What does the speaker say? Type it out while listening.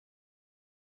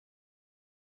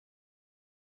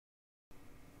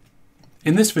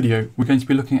In this video, we're going to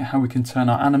be looking at how we can turn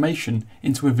our animation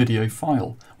into a video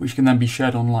file, which can then be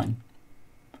shared online.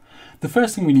 The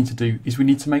first thing we need to do is we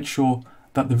need to make sure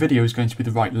that the video is going to be the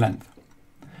right length.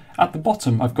 At the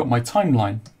bottom, I've got my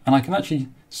timeline, and I can actually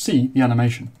see the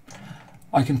animation.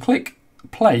 I can click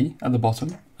play at the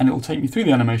bottom, and it will take me through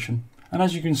the animation. And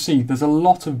as you can see, there's a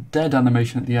lot of dead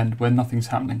animation at the end where nothing's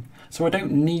happening. So I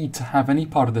don't need to have any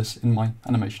part of this in my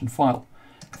animation file.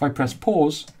 If I press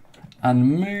pause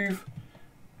and move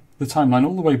the timeline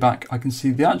all the way back, I can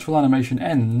see the actual animation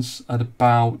ends at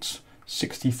about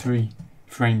 63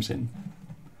 frames in.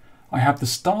 I have the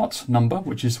start number,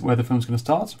 which is where the film's going to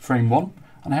start, frame 1,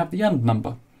 and I have the end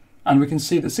number. And we can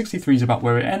see that 63 is about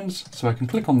where it ends, so I can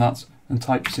click on that and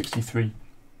type 63.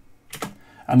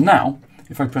 And now,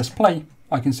 if I press play,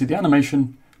 I can see the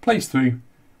animation plays through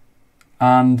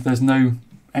and there's no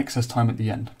excess time at the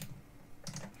end.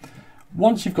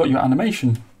 Once you've got your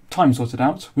animation time sorted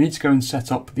out, we need to go and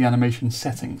set up the animation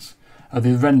settings,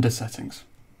 the render settings.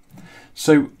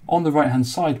 So on the right hand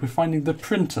side, we're finding the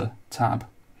printer tab.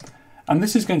 And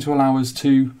this is going to allow us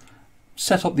to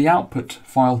set up the output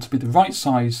file to be the right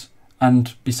size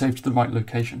and be saved to the right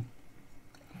location.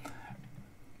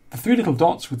 The three little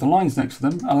dots with the lines next to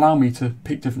them allow me to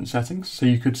pick different settings. So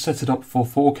you could set it up for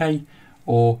 4K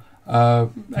or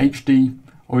HD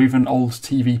or even old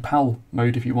TV PAL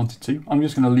mode if you wanted to. I'm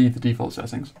just going to leave the default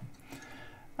settings.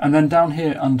 And then down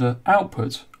here under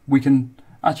output, we can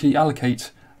actually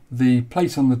allocate the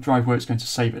place on the drive where it's going to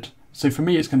save it. So for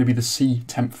me, it's going to be the C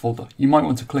temp folder. You might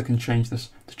want to click and change this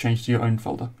to change to your own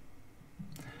folder.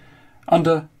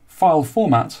 Under file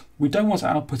format, we don't want to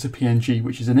output a PNG,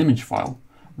 which is an image file.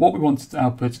 What we want to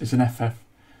output is an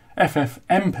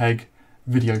FFmpeg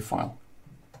video file.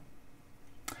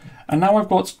 And now I've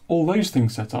got all those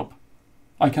things set up,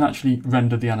 I can actually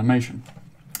render the animation.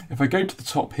 If I go to the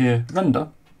top here, render,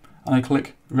 and I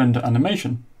click render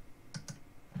animation,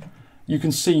 you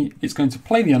can see it's going to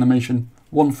play the animation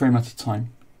one frame at a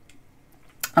time.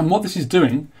 And what this is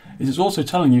doing is it's also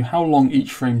telling you how long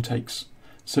each frame takes.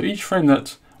 So each frame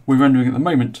that we're rendering at the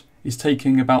moment is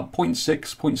taking about 0.6,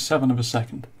 0.7 of a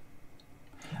second.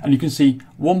 And you can see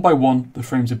one by one the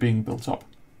frames are being built up.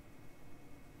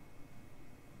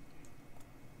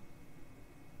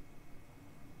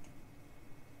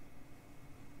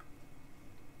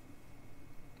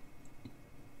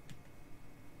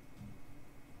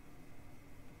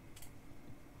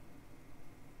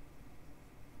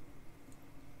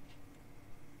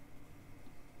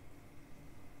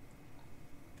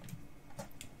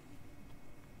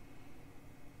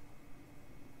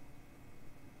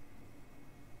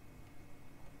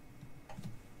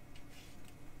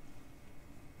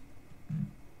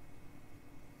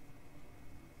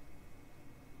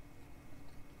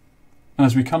 And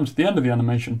as we come to the end of the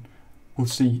animation, we'll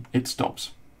see it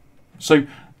stops. So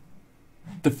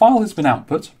the file has been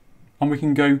output, and we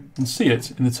can go and see it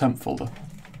in the temp folder.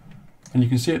 And you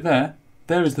can see it there.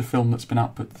 There is the film that's been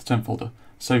output to the temp folder.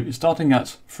 So it's starting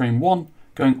at frame 1,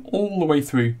 going all the way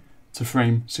through to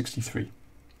frame 63.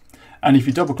 And if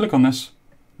you double click on this,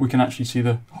 we can actually see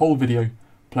the whole video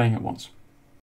playing at once.